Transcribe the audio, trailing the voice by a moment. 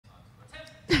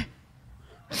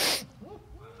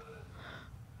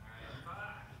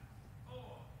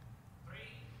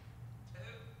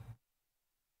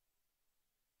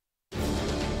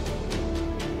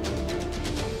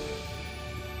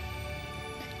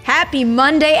Happy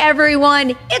Monday,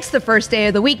 everyone. It's the first day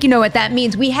of the week. You know what that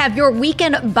means. We have your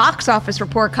weekend box office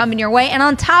report coming your way. And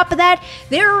on top of that,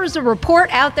 there is a report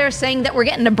out there saying that we're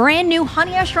getting a brand new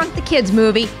Honey, I Shrunk the Kids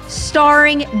movie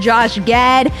starring Josh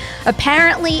Gad.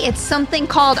 Apparently, it's something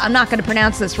called, I'm not going to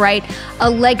pronounce this right, a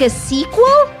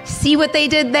Legasequel? See what they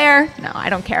did there? No, I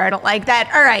don't care. I don't like that.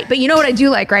 All right, but you know what I do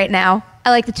like right now? I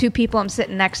like the two people I'm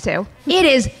sitting next to. It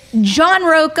is John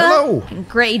Rocha and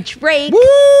Grae Drake.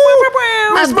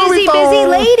 A busy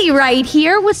lady right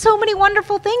here with so many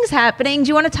wonderful things happening. Do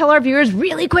you want to tell our viewers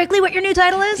really quickly what your new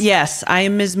title is? Yes, I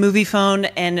am Ms. Movie Phone,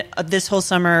 and this whole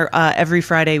summer, every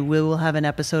Friday, we will have an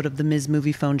episode of the Ms.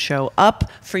 Movie Phone show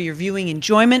up for your viewing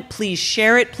enjoyment. Please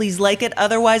share it. Please like it.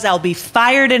 Otherwise, I'll be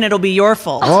fired and it'll be your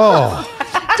fault. Oh.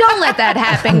 Don't let that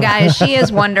happen, guys. She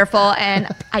is wonderful, and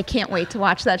I can't wait to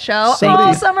watch that show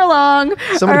all summer long.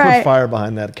 Somebody put fire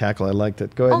behind that cackle. I liked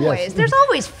it. Go ahead. Always. Yes. There's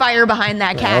always fire behind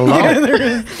that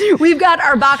cackle. We've got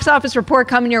our box office report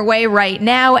coming your way right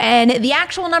now, and the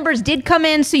actual numbers did come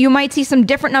in, so you might see some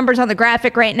different numbers on the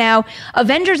graphic right now.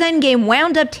 Avengers Endgame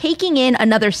wound up taking in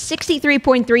another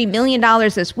 $63.3 million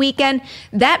this weekend.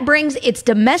 That brings its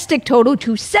domestic total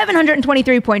to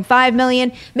 $723.5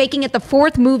 million, making it the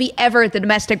fourth movie ever at the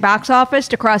domestic box office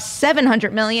to cross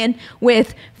 $700 million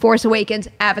with Force Awakens,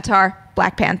 Avatar,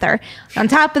 Black Panther. On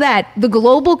top of that, the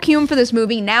global cume for this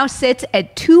movie now sits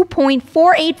at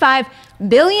 $2.485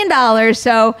 billion.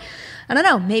 So, I don't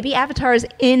know, maybe Avatar is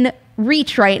in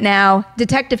reach right now.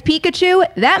 Detective Pikachu,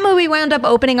 that movie wound up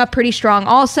opening up pretty strong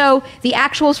also. The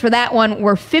actuals for that one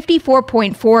were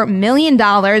 $54.4 million.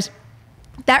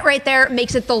 That right there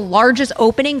makes it the largest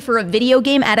opening for a video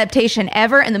game adaptation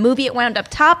ever, and the movie it wound up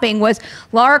topping was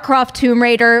Lara Croft Tomb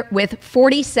Raider with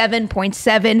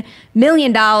 $47.7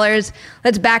 million. Let's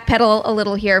backpedal a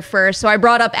little here first. So I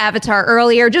brought up Avatar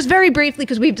earlier, just very briefly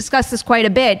because we've discussed this quite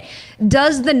a bit.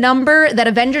 Does the number that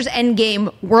Avengers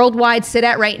Endgame worldwide sit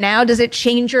at right now, does it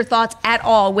change your thoughts at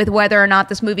all with whether or not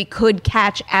this movie could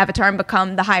catch Avatar and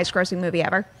become the highest grossing movie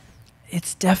ever?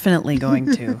 It's definitely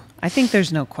going to. I think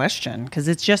there's no question because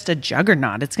it's just a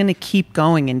juggernaut. It's going to keep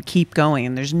going and keep going.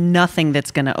 And there's nothing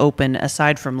that's going to open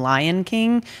aside from Lion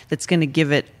King that's going to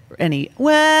give it any,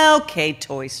 well, okay,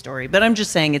 Toy Story. But I'm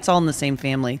just saying it's all in the same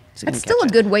family. That's still a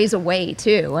good ways away,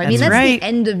 too. I mean, that's the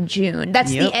end of June.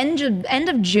 That's the end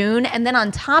of June. And then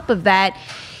on top of that,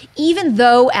 even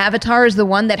though Avatar is the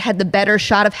one that had the better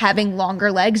shot of having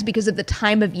longer legs because of the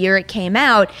time of year it came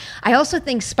out, I also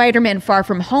think Spider-Man Far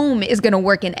From Home is going to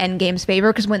work in Endgame's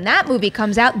favor because when that movie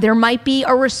comes out, there might be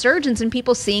a resurgence in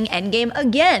people seeing Endgame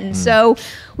again. So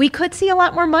we could see a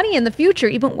lot more money in the future,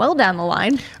 even well down the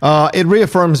line. It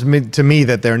reaffirms to me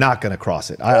that they're not going to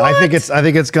cross it. I think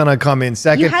it's going to come in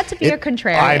second. You had to be a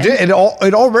contrarian. I did.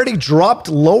 It already dropped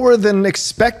lower than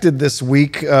expected this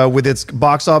week with its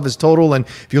box office total. And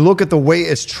if you look at the way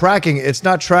it's tracking, it's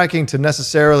not tracking to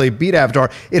necessarily beat Avatar.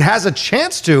 It has a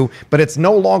chance to, but it's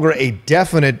no longer a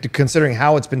definite considering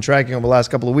how it's been tracking over the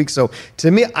last couple of weeks. So to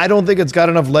me, I don't think it's got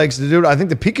enough legs to do it. I think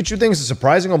the Pikachu thing is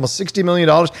surprising, almost $60 million.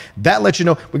 That lets you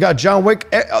know. We got John Wick.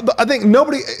 I think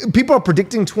people are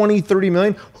predicting 20, 30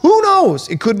 million. Who knows?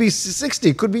 It could be 60,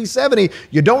 it could be 70.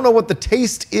 You don't know what the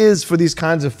taste is for these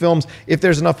kinds of films if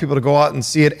there's enough people to go out and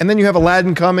see it. And then you have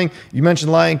Aladdin coming. You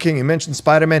mentioned Lion King. You mentioned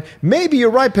Spider-Man. Maybe you're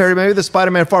right, Perri. Maybe the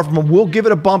Spider-Man Far From Home will give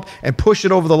it a bump and push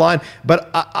it over the line. But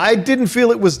I didn't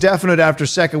feel it was definite after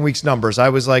second week's numbers. I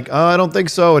was like, oh, I don't think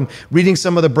so. And reading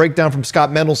some of the breakdown from Scott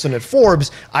Mendelson at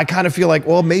Forbes, I kind of feel like,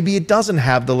 well, maybe it doesn't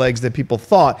have the legs that people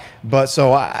thought. But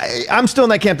so I'm still in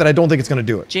that camp that I don't think it's going to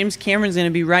do it. James Cameron's going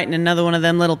to be writing another one of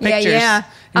them little pictures. Yeah.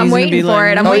 I'm waiting for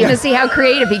it. I'm waiting to see how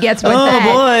creative he gets with that.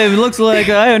 Oh boy, it looks like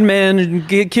Iron Man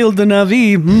killed the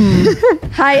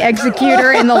Na'vi. High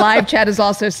Executor in the live chat is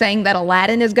also saying that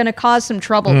Aladdin is going to cause some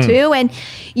trouble too. And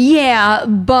yeah,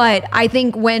 but I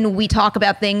think when we talk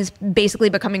about things basically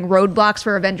becoming roadblocks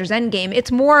for Avengers Endgame, it's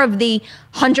more of the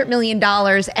 $100 million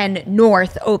and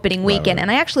north opening weekend. Right. And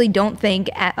I actually don't think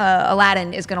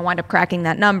Aladdin is going to wind up cracking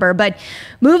that number. But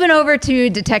moving over to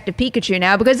Detective Pikachu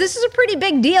now, because this is a pretty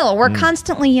big deal. We're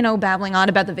constantly, babbling on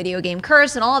about the video game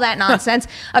curse and all that nonsense.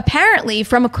 Apparently,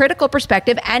 from a critical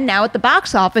perspective, and now at the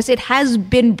box office, it has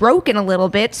been broken a little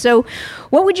bit. So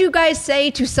what would you guys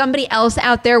say to somebody else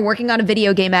out there working on a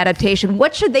video game adaptation?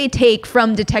 What should they take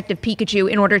from Detective Pikachu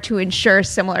in order to ensure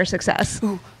similar success?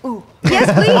 Ooh.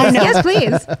 Yes, please. Yes,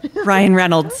 please. Ryan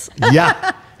Reynolds.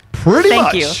 Yeah. Pretty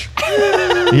much.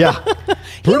 Thank you. Yeah.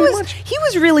 He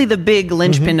was really the big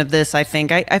linchpin of this, I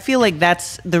think. I feel like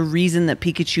that's the reason that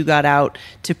Pikachu got out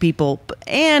to people.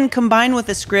 And combined with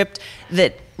a script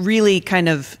that really kind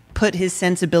of put his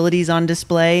sensibilities on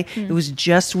display. It was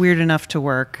just weird enough to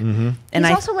work. And he's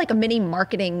also like a mini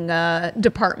marketing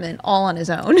department all on his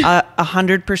own.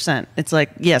 100%. It's like,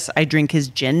 yes, I drink his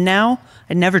gin now.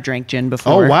 I never drank gin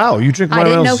before. Oh, wow. You drink I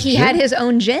didn't know El's he gin? had his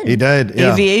own gin. He did.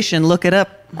 Yeah. Aviation, look it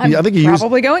up. I'm I think he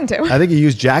probably going to. I think he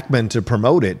used Jackman to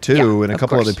promote it too, Yeah, and a of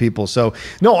couple course. other people. So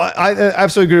no, I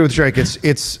absolutely agree with Drake.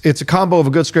 It's a combo of a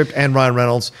good script and Ryan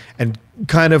Reynolds, and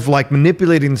kind of like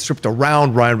manipulating the script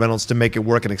around Ryan Reynolds to make it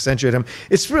work and accentuate him.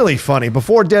 It's really funny.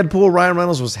 Before Deadpool, Ryan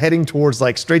Reynolds was heading towards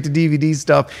like straight to DVD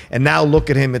stuff, and now look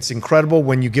at him. It's incredible.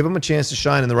 When you give him a chance to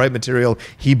shine in the right material,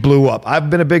 he blew up. I've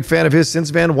been a big fan of his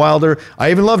since Van Wilder.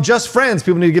 I even love Just Friends.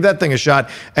 People need to give that thing a shot.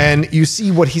 And you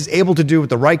see what he's able to do with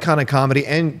the right kind of comedy.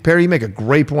 And Perry, you make a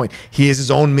great point. He is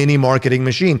his own mini marketing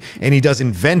machine, and he does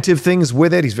inventive things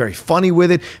with it. He's very funny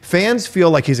with it. Fans feel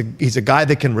like he's a guy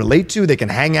they can relate to, they can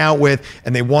hang out with,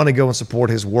 and they want to go and support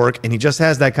his work. And he just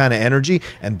has that kind of energy,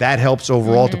 and that helps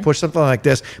overall to push something like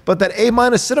this. But that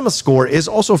A- cinema score is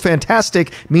also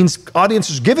fantastic. Means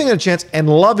audiences giving it a chance and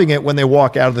loving it when they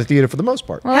walk out of the theater for the most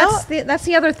part. Well, that's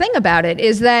the other thing about it,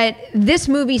 is that this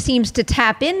movie seems to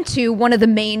tap into one of the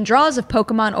main draws of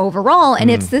Pokemon overall, and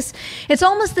it's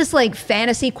almost this like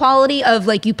fantasy quality of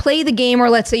like you play the game, or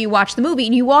let's say you watch the movie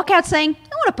and you walk out saying,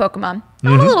 I want a Pokemon. I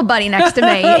want a little buddy next to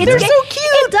me. They're so cute.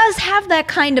 It does have that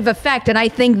kind of effect, and I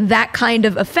think that kind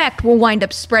of effect will wind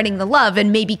up spreading the love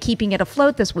and maybe keeping it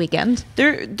afloat this weekend.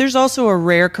 There's also a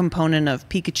rare component of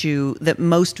Pikachu that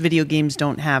most video games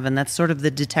don't have, and that's sort of the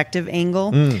detective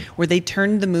angle, where they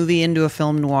turned the movie into a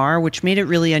film noir, which made it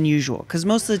really unusual. Because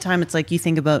most of the time it's like you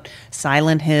think about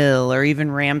Silent Hill or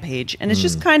even Rampage, and it's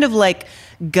just kind of like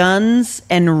guns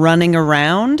and running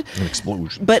around. An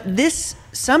explosion. But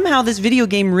somehow this video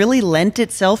game really lent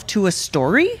itself to a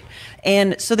story.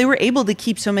 And so they were able to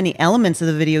keep so many elements of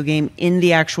the video game in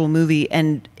the actual movie,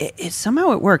 and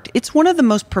somehow it worked. It's one of the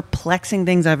most perplexing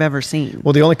things I've ever seen.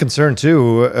 Well, the only concern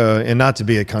too, and not to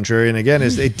be a contrarian again,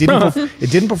 is it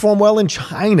didn't perform well in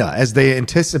China as they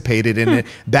anticipated, and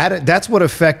that's what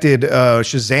affected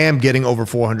Shazam getting over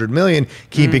 400 million,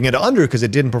 keeping it under, because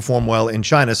it didn't perform well in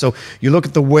China. So you look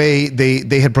at the way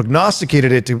they had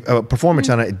prognosticated it to perform in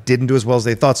China, it didn't do as well as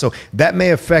they thought. So that may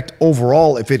affect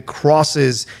overall if it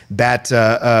crosses that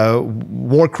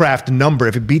Warcraft number,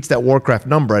 if it beats that Warcraft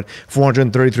number at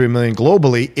 433 million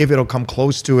globally, if it'll come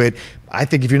close to it. I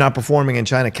think if you're not performing in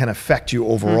China, it can affect you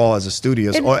overall as a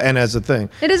studio and as a thing.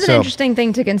 It is an interesting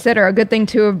thing to consider, a good thing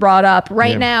to have brought up.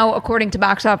 Right now, according to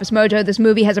Box Office Mojo, this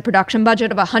movie has a production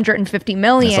budget of 150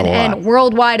 million, and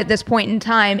worldwide at this point in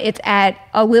time, it's at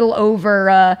a little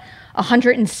over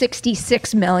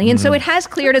 166 million. So it has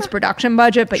cleared its production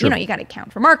budget, but you know, you got to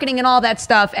account for marketing and all that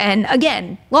stuff. And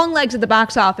again, long legs at the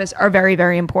box office are very,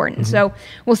 very important. So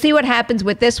we'll see what happens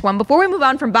with this one. Before we move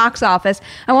on from box office,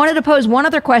 I wanted to pose one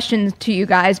other question to you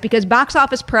guys, because Box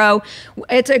Office Pro,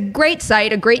 it's a great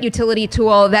site, a great utility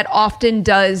tool that often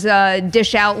does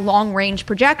dish out long range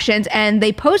projections. And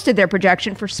they posted their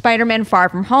projection for Spider-Man Far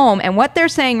From Home. And what they're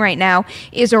saying right now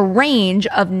is a range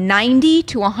of 90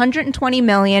 to 120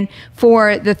 million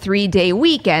for the 3-day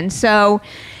weekend. So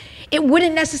it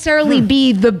wouldn't necessarily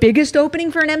be the biggest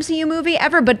opening for an MCU movie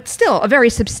ever, but still a very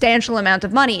substantial amount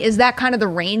of money. Is that kind of the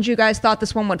range you guys thought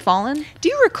this one would fall in? Do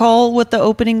you recall what the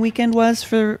opening weekend was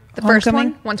for The first one?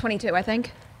 Homecoming? 122, I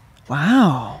think.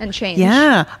 Wow. And change.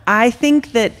 Yeah. I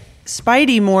think that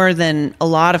Spidey, more than a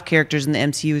lot of characters in the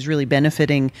MCU, is really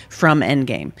benefiting from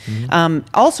Endgame.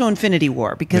 Also Infinity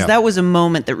War, because that was a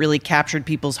moment that really captured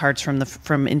people's hearts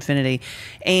from Infinity.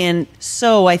 And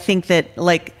so I think that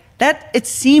like that, it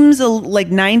seems like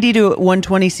 90 to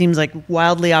 120 seems like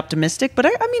wildly optimistic, but I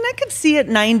mean, I could see it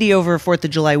 90 over a 4th of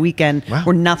July weekend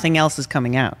where nothing else is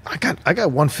coming out. I got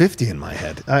 150 in my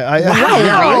head.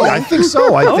 Wow. I think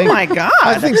so. Oh my God.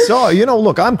 I think so. You know,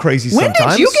 look, I'm crazy When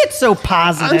sometimes. did you get so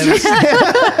positive?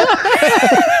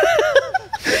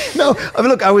 No, I mean,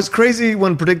 look, I was crazy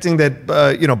when predicting that,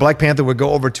 Black Panther would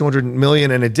go over 200 million,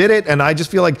 and it did it. And I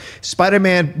just feel like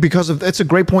Spider-Man, because of, it's a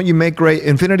great point you make, Grae.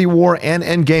 Infinity War and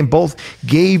Endgame both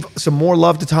gave some more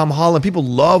love to Tom Holland. People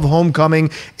love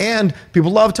Homecoming, and people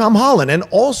love Tom Holland. And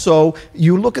also,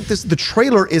 you look at this, the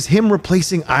trailer is him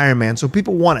replacing Iron Man. So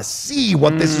people want to see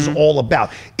what this is all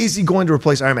about. Is he going to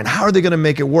replace Iron Man? How are they going to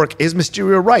make it work? Is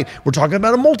Mysterio right? We're talking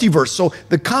about a multiverse. So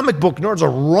the comic book nerds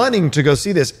are running to go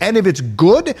see this. And if it's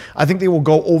good, I think they will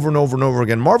go over and over and over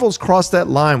again. Marvel's crossed that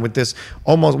line with this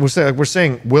almost, we're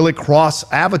saying, will it cross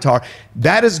Avatar?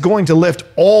 That is going to lift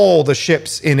all the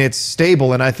ships in its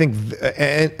stable, and I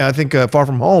think Far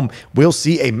From Home will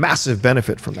see a massive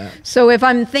benefit from that. So if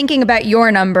I'm thinking about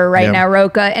your number right now,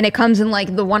 Rocha, and it comes in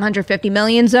like the 150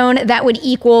 million zone, that would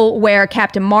equal where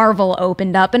Captain Marvel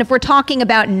opened up. And if we're talking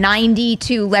about 90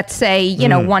 to, let's say,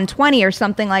 120 or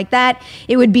something like that,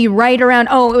 it would be right around,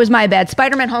 it was my bad.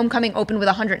 Spider-Man Homecoming opened with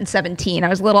 117. I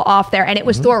was a little off there. And it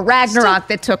was Thor Ragnarok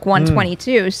that took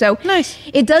 122. So nice.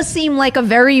 It does seem like a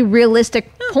very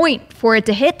realistic point for it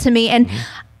to hit to me. And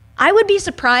I would be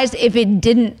surprised if it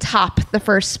didn't top the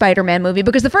first Spider-Man movie,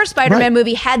 because the first Spider-Man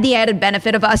movie had the added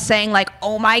benefit of us saying like,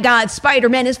 oh my God,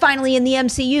 Spider-Man is finally in the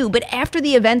MCU. But after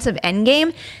the events of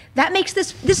Endgame, that makes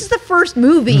this is the first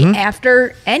movie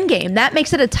after Endgame. That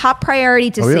makes it a top priority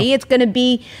to see. It's going to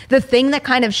be the thing that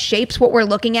kind of shapes what we're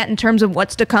looking at in terms of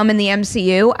what's to come in the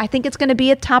MCU. I think it's going to be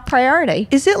a top priority.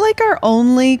 Is it like our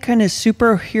only kind of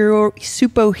superhero-y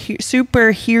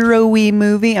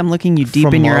movie? I'm looking you deep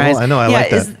From in your Marvel? eyes. I know, I like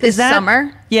that. Is that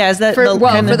summer? Yeah, is that for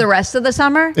the rest of the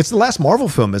summer? It's the last Marvel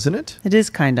film, isn't it? It is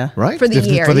kind of. Right? For the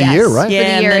year, For the yes. year, right? Yeah,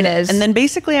 for the year and it is. And then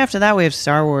basically after that we have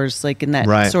Star Wars, like in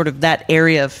that sort of that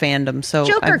area of fandom. So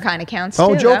Joker kind of counts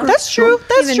Oh, too. Joker. Though. That's true.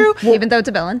 That's true. Even though it's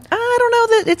a villain. I don't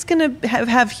know that it's going to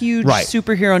have huge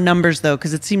superhero numbers, though,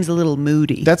 because it seems a little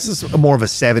moody. That's just more of a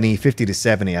 50 to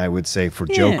 70, I would say, for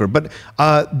Joker. But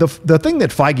the thing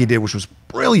that Feige did, which was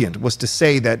brilliant, was to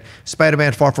say that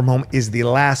Spider-Man Far From Home is the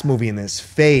last movie in this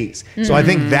phase. So I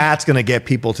think that's going to get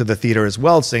people to the theater as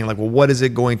well, saying like, well, what is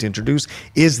it going to introduce?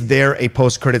 Is there a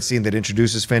post-credit scene that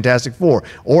introduces Fantastic Four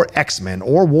or X-Men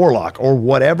or Warlock or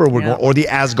whatever we're going, or the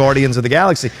Asgardians of the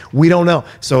Galaxy? We don't know.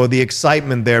 So the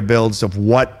excitement there builds of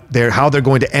how they're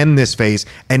going to end this phase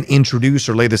and introduce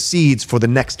or lay the seeds for the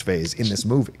next phase in this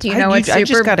movie. Do you know I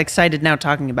just got excited now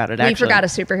talking about it, actually. We forgot a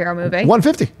superhero movie.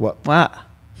 150. What? Wow.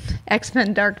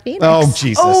 X-Men Dark Phoenix. Oh,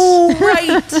 Jesus. Oh,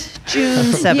 right. June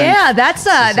 7th. Yeah,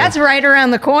 that's right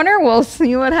around the corner. We'll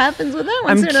see what happens with that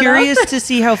one. I'm curious to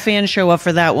see how fans show up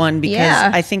for that one,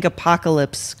 because I think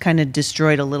Apocalypse kind of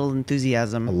destroyed a little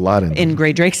enthusiasm. A lot in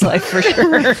Gray Drake's life, for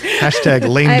sure. Hashtag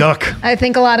lame duck. I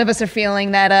think a lot of us are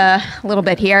feeling that a little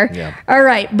bit here. Yeah. All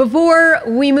right. Before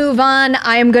we move on,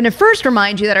 I am going to first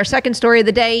remind you that our second story of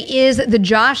the day is the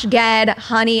Josh Gad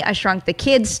Honey, I Shrunk the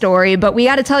Kids story. But we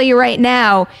got to tell you right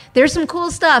now, there's some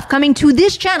cool stuff coming to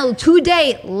this channel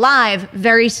today, live,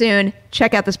 very soon.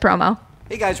 Check out this promo.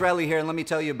 Hey guys, Riley here, and let me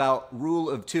tell you about Rule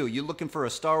of Two. You looking for a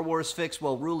Star Wars fix?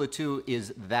 Well, Rule of Two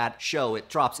is that show. It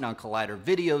drops on Collider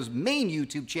Video's main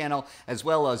YouTube channel, as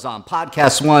well as on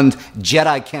PodcastOne's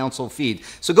Jedi Council feed.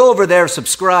 So go over there,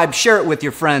 subscribe, share it with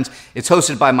your friends. It's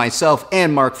hosted by myself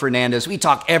and Mark Fernandez. We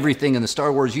talk everything in the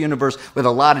Star Wars universe with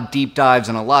a lot of deep dives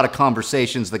and a lot of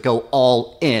conversations that go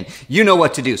all in. You know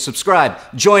what to do. Subscribe,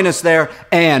 join us there,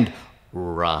 and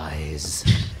rise.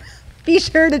 Be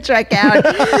sure to check out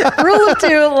Rule of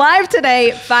Two live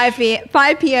today, 5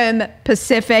 p.m.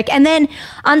 Pacific. And then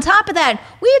on top of that,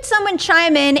 we had someone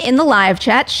chime in the live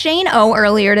chat. Shane O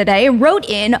earlier today wrote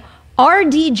in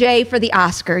RDJ for the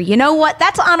Oscar. You know what?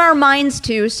 That's on our minds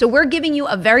too. So we're giving you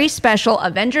a very special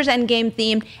Avengers Endgame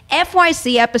themed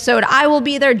FYC episode. I will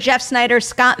be there. Jeff Snyder,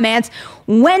 Scott Mantz.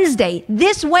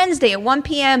 This Wednesday at 1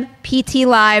 p.m. PT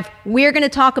Live, we're going to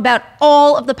talk about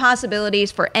all of the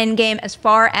possibilities for Endgame as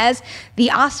far as the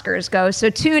Oscars go. So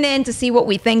tune in to see what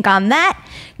we think on that.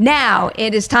 Now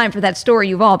it is time for that story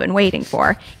you've all been waiting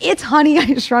for. It's Honey,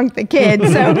 I Shrunk the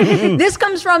Kids. So this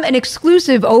comes from an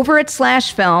exclusive over at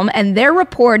Slash Film, and they're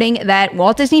reporting that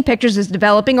Walt Disney Pictures is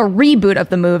developing a reboot of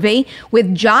the movie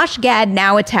with Josh Gad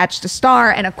now attached to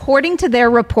star. And according to their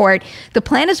report, the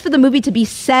plan is for the movie to be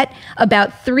set about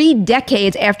 3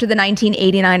 decades after the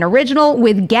 1989 original,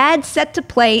 with Gad set to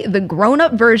play the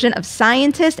grown-up version of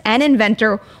scientist and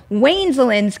inventor Wayne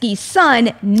Szalinski's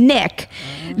son, Nick.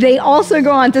 They also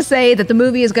go on to say that the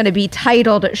movie is going to be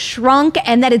titled Shrunk,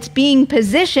 and that it's being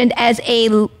positioned as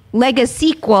a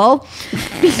Legacy-quel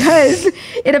because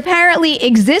it apparently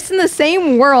exists in the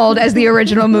same world as the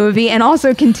original movie and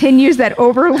also continues that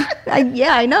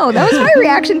I know, that was my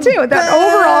reaction too, that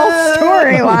overall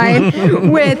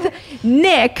storyline with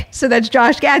Nick, so that's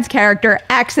Josh Gad's character,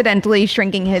 accidentally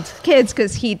shrinking his kids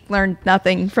because he learned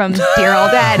nothing from dear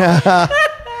old dad.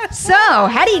 So,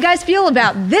 how do you guys feel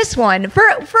about this one?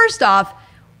 First off,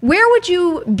 where would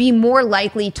you be more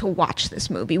likely to watch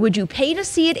this movie? Would you pay to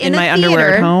see it in a my theater?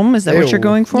 underwear at home? Is that what you're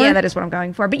going for? Yeah, that is what I'm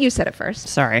going for. But you said it first.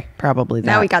 Sorry, probably that.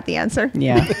 Now we got the answer.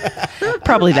 Yeah,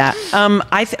 probably that.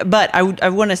 But I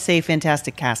want to say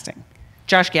fantastic casting.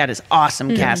 Josh Gad is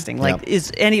awesome casting. Like,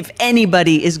 if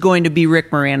anybody is going to be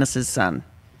Rick Moranis' son,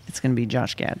 it's going to be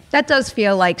Josh Gad. That does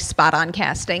feel like spot on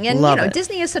casting. And, Love it.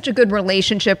 Disney has such a good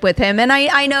relationship with him. And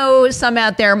I know some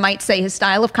out there might say his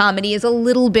style of comedy is a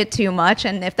little bit too much.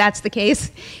 And if that's the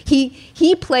case,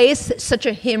 he plays such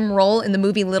a him role in the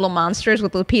movie Little Monsters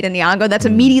with Lupita Nyong'o. That's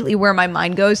immediately where my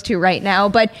mind goes to right now.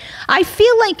 But I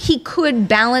feel like he could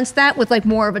balance that with like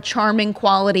more of a charming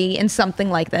quality in something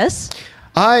like this.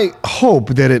 I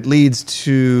hope that it leads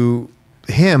to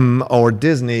him or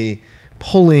Disney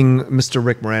pulling Mr.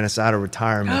 Rick Moranis out of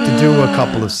retirement to do a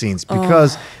couple of scenes,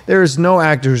 because there is no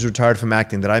actor who's retired from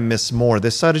acting that I miss more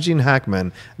this side of Gene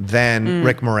Hackman than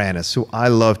Rick Moranis, who I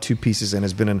love two pieces and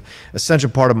has been an essential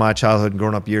part of my childhood and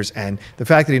grown up years. And the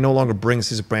fact that he no longer brings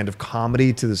his brand of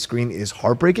comedy to the screen is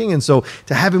heartbreaking. And so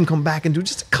to have him come back and do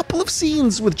just a couple of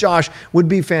scenes with Josh would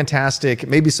be fantastic.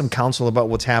 Maybe some counsel about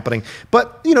what's happening.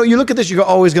 But, you look at this, you go,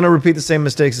 oh, he's going to repeat the same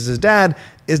mistakes as his dad.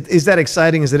 Is that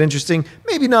exciting? Is that interesting?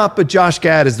 Maybe not, but Josh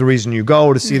Gad is the reason you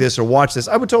go to see this or watch this.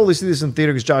 I would totally see this in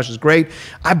theater because Josh is great.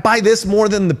 I buy this more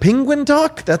than the Penguin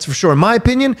talk, that's for sure, in my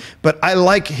opinion, but I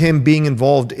like him being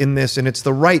involved in this, and it's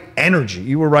the right energy.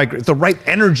 You were right. It's the right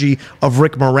energy of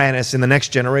Rick Moranis in the next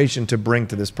generation to bring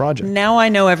to this project. Now I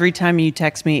know every time you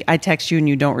text me, I text you and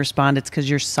you don't respond, it's because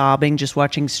you're sobbing just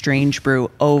watching Strange Brew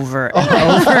over and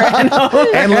over and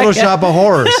over. And Little Shop of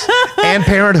Horrors. And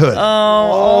Parenthood.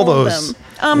 All those.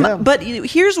 But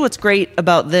here's what's great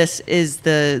about this is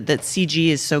that CG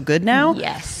is so good now.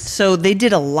 Yes. So they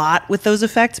did a lot with those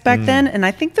effects back then, and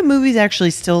I think the movies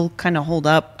actually still kind of hold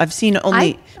up. I've seen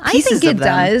only pieces I think of them.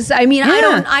 it does. I mean,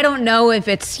 I don't know if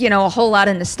it's, a whole lot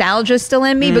of nostalgia still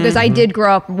in me, because I did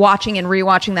grow up watching and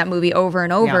rewatching that movie over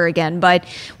and over again. But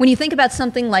when you think about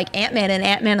something like Ant-Man and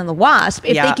Ant-Man and the Wasp,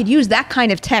 if they could use that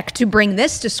kind of tech to bring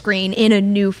this to screen in a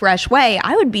new, fresh way,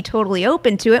 I would be totally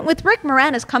open to it. With Rick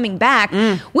Moranis coming back,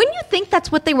 wouldn't you think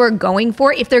that's what they were going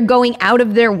for? If they're going out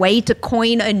of their way to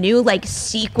coin a new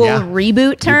sequel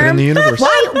reboot term, keep it in the universe.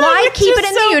 Why keep it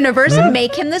in the universe and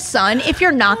make him the son if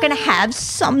you're not going to have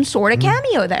some sort of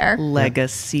cameo there?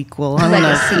 Sequel.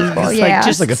 Sequel, yeah.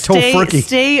 Just like a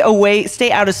tofurkey.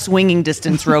 Stay out of swinging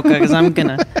distance, Rocha, because I'm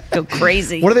going to go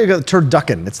crazy. What are they called?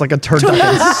 Turducken. It's like a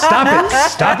turducken.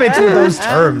 Stop it with those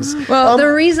terms. Well,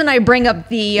 the reason I bring up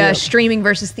the streaming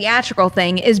versus theatrical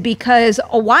thing is because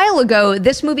a while ago,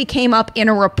 this movie came up in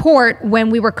a report when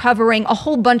we were covering a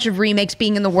whole bunch of remakes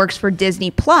being in the works for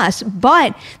Disney Plus.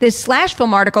 But this Slash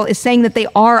Film article is saying that they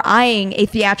are eyeing a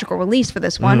theatrical release for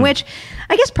this one, which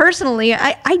I guess personally,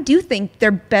 I do think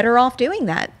they're better off doing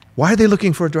that. Why are they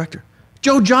looking for a director?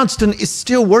 Joe Johnston is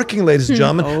still working, ladies and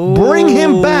gentlemen. Bring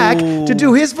him back to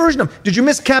do his version of. Did you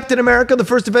miss Captain America, the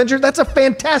First Avenger? That's a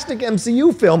fantastic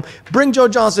MCU film. Bring Joe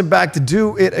Johnston back to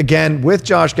do it again with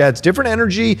Josh Gad. It's different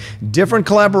energy, different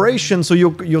collaboration, so you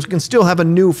can still have a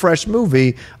new, fresh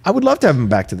movie. I would love to have him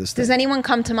back to this thing. Does anyone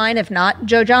come to mind if not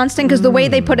Joe Johnston? Because the way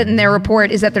they put it in their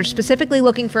report is that they're specifically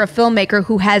looking for a filmmaker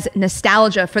who has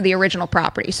nostalgia for the original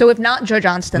property. So if not Joe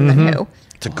Johnston, then who?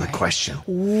 It's a good question.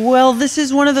 Well, this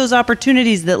is one of those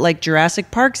opportunities that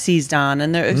Jurassic Park seized on,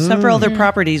 and there are several other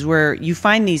properties where you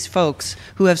find these folks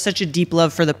who have such a deep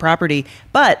love for the property.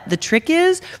 But the trick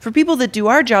is, for people that do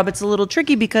our job, it's a little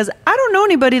tricky because I don't know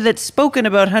anybody that's spoken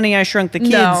about Honey, I Shrunk the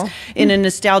Kids in a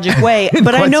nostalgic way.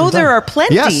 But I know there are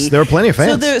plenty. Yes, there are plenty of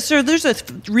fans. So there's a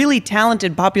really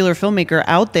talented, popular filmmaker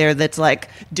out there that's like,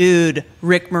 dude,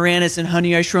 Rick Moranis and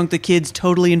Honey, I Shrunk the Kids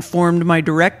totally informed my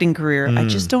directing career. I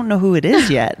just don't know who it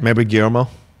is yet. Maybe Guillermo?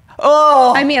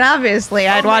 Oh, I mean, obviously,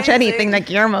 I'd watch anything that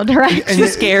Guillermo directs. too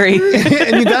scary.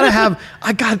 And you gotta have,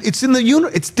 it's in the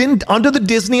it's under the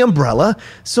Disney umbrella,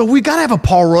 so we gotta have a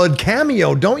Paul Rudd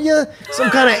cameo, don't you?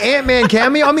 Some kind of Ant-Man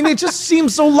cameo. I mean, it just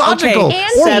seems so logical. Okay,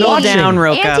 settle down,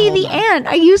 Rocha. Auntie the Ant.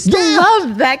 I used to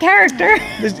love that character.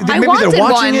 I wanted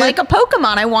one, like a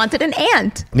Pokemon. I wanted an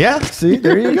ant. Yeah, see,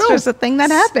 there you It's go. just a thing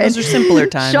that happened. Those are simpler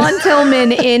times. Sean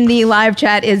Tillman in the live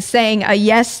chat is saying a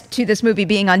yes to this movie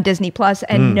being on Disney Plus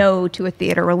and no to a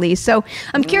theater release. So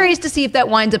I'm curious to see if that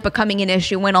winds up becoming an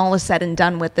issue when all is said and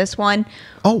done with this one.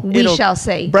 We shall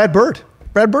see. Brad Bird.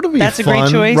 Brad Bird would be That's fun, a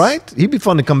great choice. right? He'd be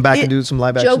fun to come back and do some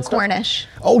live action Joe stuff. Cornish.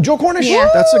 Oh, Joe Cornish? Yeah.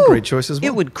 That's a great choice as well.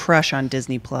 It would crush on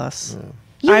Disney Plus.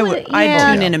 I'd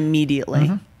I'd tune in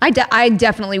immediately. I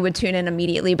definitely would tune in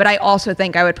immediately, but I also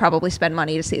think I would probably spend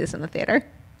money to see this in the theater.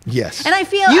 Yes. And I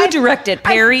feel You direct it,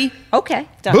 Perri. Okay.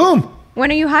 Done. Boom. When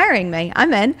are you hiring me?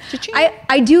 I'm in. Cha-ching.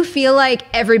 I do feel like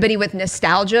everybody with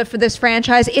nostalgia for this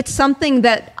franchise, it's something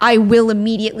that I will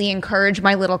immediately encourage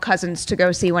my little cousins to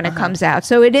go see when it comes out.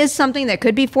 So it is something that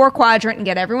could be 4 quadrant and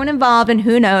get everyone involved, and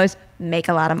who knows, make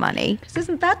a lot of money. 'Cause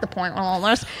isn't that the point with all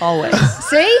this? Always.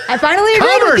 See? I finally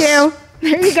agree with you.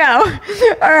 There you go.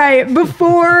 All right.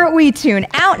 Before we tune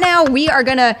out now, we are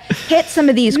going to hit some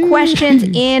of these questions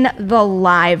in the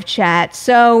live chat.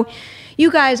 So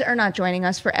you guys are not joining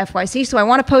us for FYC, so I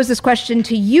want to pose this question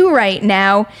to you right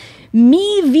now.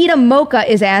 Me Vita Mocha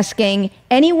is asking,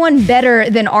 anyone better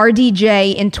than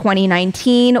RDJ in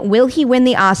 2019? Will he win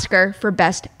the Oscar for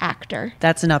Best Actor?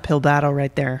 That's an uphill battle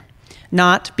right there.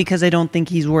 Not because I don't think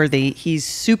he's worthy. He's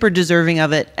super deserving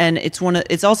of it, and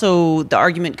it's also the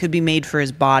argument could be made for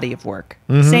his body of work.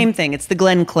 Same thing. It's the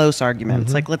Glenn Close argument.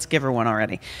 It's like, let's give her one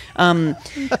already.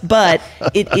 But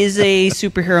it is a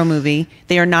superhero movie.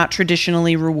 They are not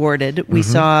traditionally rewarded. We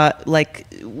saw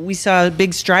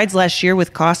big strides last year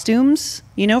with costumes,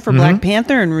 for Black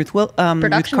Panther and Ruth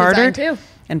Carter, design too.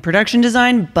 And production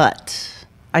design, but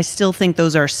I still think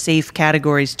those are safe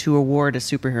categories to award a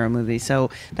superhero movie. So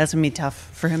that's going to be tough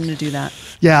for him to do that.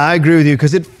 Yeah, I agree with you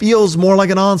because it feels more like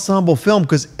an ensemble film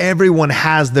because everyone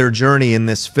has their journey in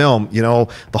this film. The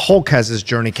Hulk has his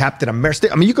journey. Captain America.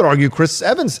 I mean, you could argue Chris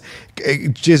Evans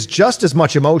is just as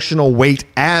much emotional weight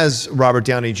as Robert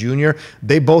Downey Jr.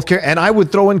 They both care. And I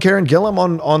would throw in Karen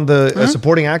Gillan on the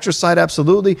supporting actress side.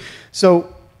 Absolutely.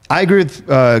 So I agree with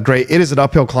Grae. It is an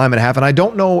uphill climb and a half, and I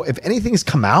don't know if anything's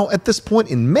come out at this point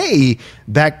in May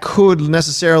that could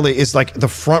necessarily is like the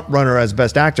front runner as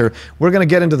Best Actor. We're going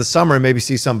to get into the summer and maybe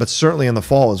see some, but certainly in the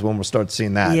fall is when we'll start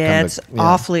seeing that. Yeah, it's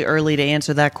awfully early to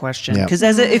answer that question because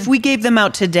if we gave them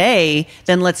out today,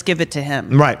 then let's give it to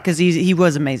him, right? Because he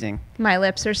was amazing. My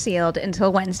lips are sealed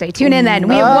until Wednesday. Tune in then.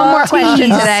 We have one more question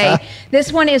today.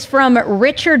 This one is from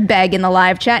Richard Begg in the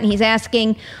live chat, and he's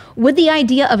asking, would the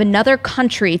idea of another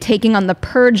country taking on the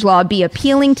purge law be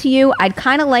appealing to you? I'd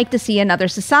kind of like to see another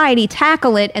society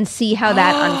tackle it and see how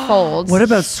that unfolds. What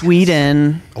about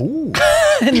Sweden? Oh,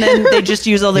 and then they just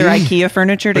use all their IKEA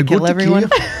furniture to kill everyone?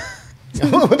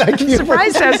 I'm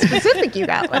surprised how specific you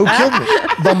got with Who that.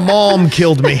 killed me? The mom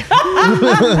killed me.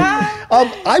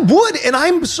 I would, and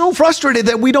I'm so frustrated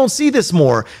that we don't see this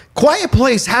more. Quiet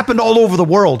Place happened all over the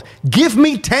world. Give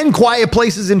me 10 Quiet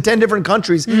Places in 10 different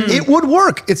countries. It would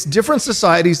work. It's different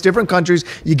societies, different countries.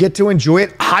 You get to enjoy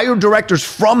it. Hire directors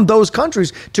from those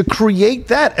countries to create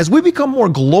that. As we become more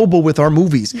global with our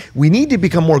movies, we need to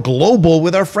become more global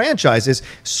with our franchises.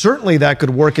 Certainly that could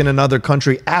work in another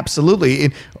country.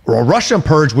 Absolutely. A Russian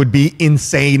purge would be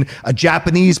insane. A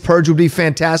Japanese purge would be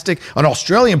fantastic. An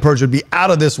Australian purge would be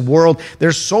out of this world.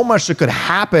 There's so much that could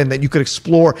happen that you could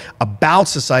explore about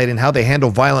society and how they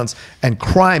handle violence and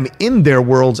crime in their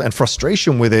worlds and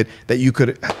frustration with it that you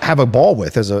could have a ball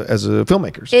with as a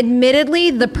filmmakers. Admittedly,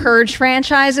 the Purge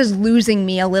franchise is losing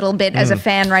me a little bit as a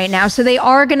fan right now, so they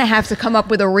are going to have to come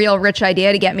up with a real rich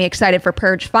idea to get me excited for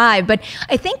Purge 5. But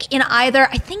I think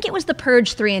I think it was the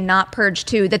Purge 3 and not Purge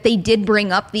 2 that they did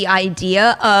bring up the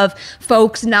idea of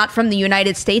folks not from the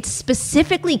United States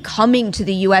specifically coming to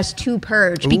the U.S. to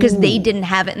purge because they didn't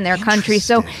have it in their country.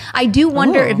 So I do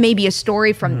wonder if maybe a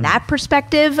story from that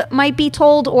perspective might be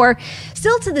told, or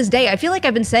still to this day, I feel like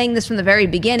I've been saying this from the very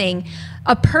beginning,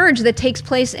 a purge that takes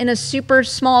place in a super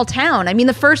small town. I mean,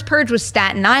 the first purge was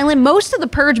Staten Island. Most of the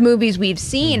purge movies we've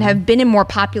seen have been in more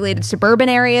populated suburban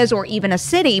areas or even a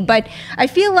city, but I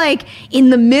feel like in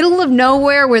the middle of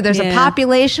nowhere where there's a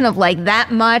population of like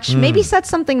that much, maybe set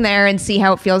something there and see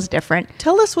how it feels different.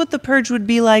 Tell us what the purge would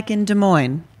be like in Des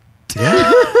Moines.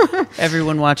 Yeah.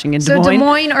 Everyone watching in Des So Moines. Des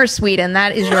Moines or Sweden,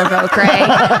 that is your vote,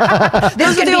 Grae.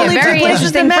 This is going to be a very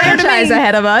interesting franchise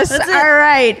ahead of us. All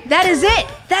right, that is it.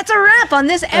 That's a wrap on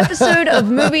this episode of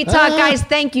Movie Talk. Guys,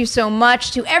 thank you so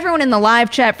much to everyone in the live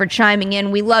chat for chiming in.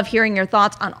 We love hearing your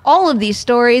thoughts on all of these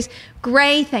stories.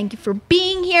 Grae, thank you for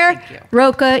being here. Thank you.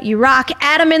 Rocha, you rock.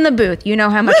 Adam in the booth, you know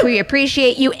how much we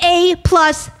appreciate you. A+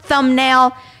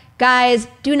 thumbnail. Guys,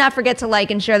 do not forget to like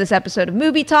and share this episode of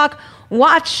Movie Talk.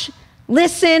 Watch,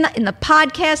 listen in the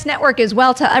podcast network as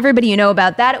well. Tell everybody you know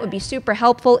about that. It would be super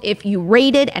helpful if you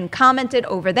rated and commented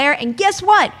over there. And guess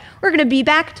what? We're going to be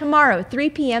back tomorrow, 3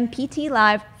 p.m. PT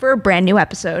Live for a brand new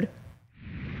episode.